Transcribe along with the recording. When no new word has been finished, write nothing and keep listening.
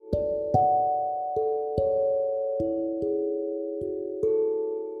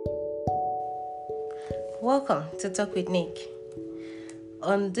Welcome to Talk with Nick.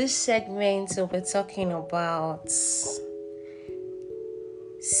 On this segment, we'll be talking about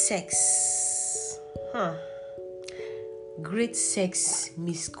sex. Great sex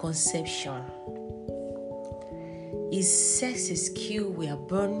misconception. Is sex a skill we are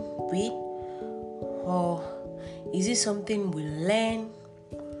born with, or is it something we learn?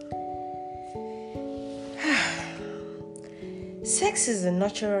 Sex is a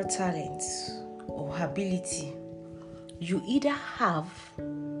natural talent or ability you either have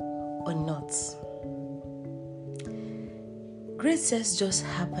or not. Great sex just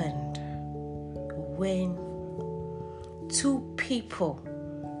happened when two people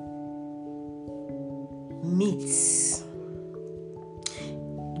meet.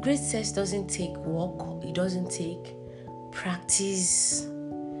 Great sex doesn't take work, it doesn't take practice.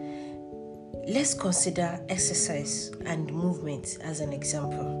 Let's consider exercise and movement as an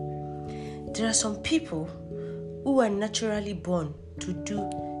example. There are some people who are naturally born to do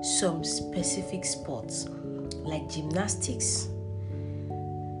some specific sports like gymnastics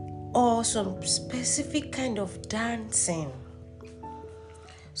or some specific kind of dancing.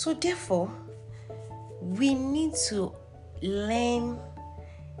 So therefore, we need to learn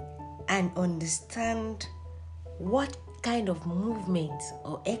and understand what kind of movement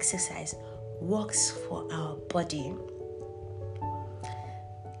or exercise works for our body.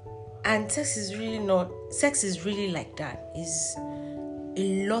 And sex is really like that. It's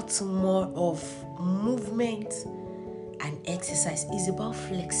a lot more of movement and exercise. It's about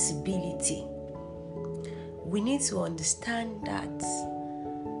flexibility. We need to understand that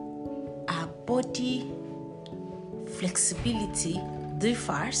our body flexibility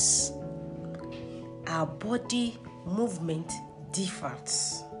differs, our body movement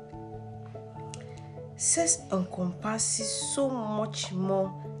differs. Sex encompasses so much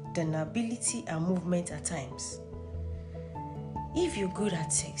more than ability and movement at times. If you're good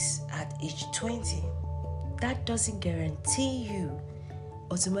at sex at age 20, that doesn't guarantee you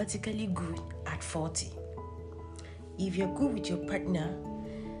automatically good at 40. If you're good with your partner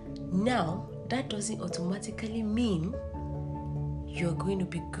now, that doesn't automatically mean you're going to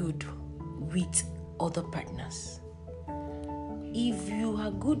be good with other partners. If you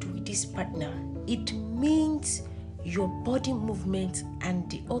are good with this partner, it means your body movement and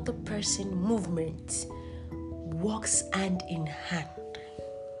the other person movement works hand in hand.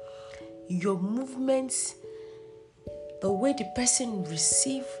 Your movements, the way the person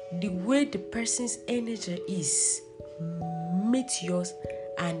receives, the way the person's energy is, meet yours,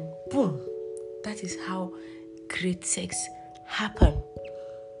 and boom, that is how great sex happen.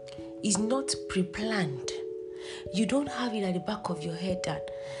 It's not pre-planned. You don't have it at the back of your head that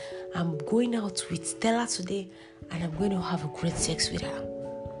I'm going out with Stella today and I'm going to have a great sex with her.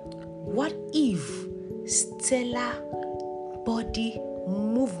 What if Stella's body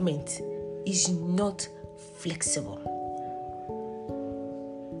movement is not flexible?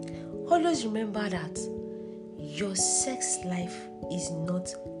 Always remember that your sex life is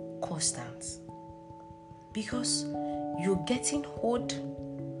not constant, because you're getting old,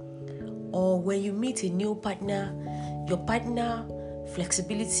 or when you meet a new partner, your partner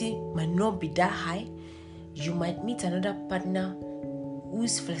flexibility might not be that high. You might meet another partner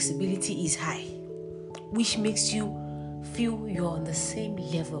whose flexibility is high, which makes you feel you're on the same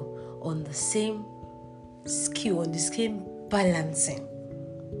level, on the same skill, on the same balancing.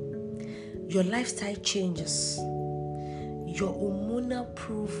 Your lifestyle changes. Your hormonal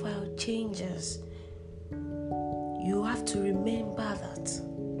profile changes. You have to remember that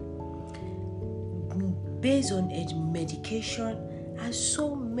based on medication and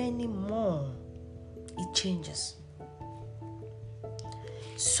so many more, it changes.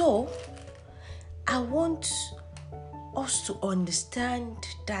 So, I want us to understand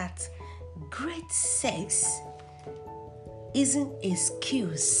that great sex isn't a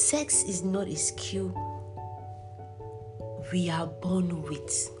skill. Sex is not a skill we are born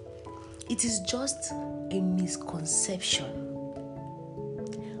with. It is just a misconception.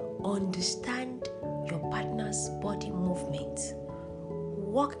 Understand your partner's body movement.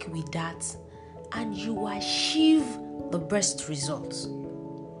 Work with that and you achieve the best results.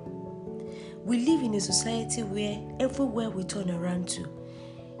 We live in a society where everywhere we turn around to,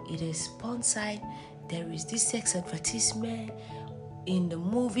 it is porn side, there is this sex advertisement in the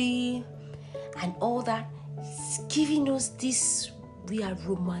movie and all that. It's giving us this, we are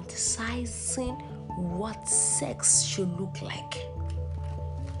romanticizing what sex should look like.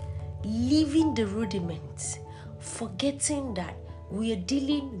 Leaving the rudiments, forgetting that we are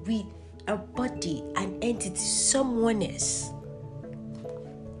dealing with a body, an entity, someone else.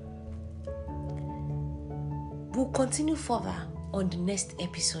 We'll continue further on the next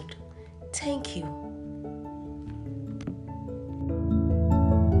episode. Thank you.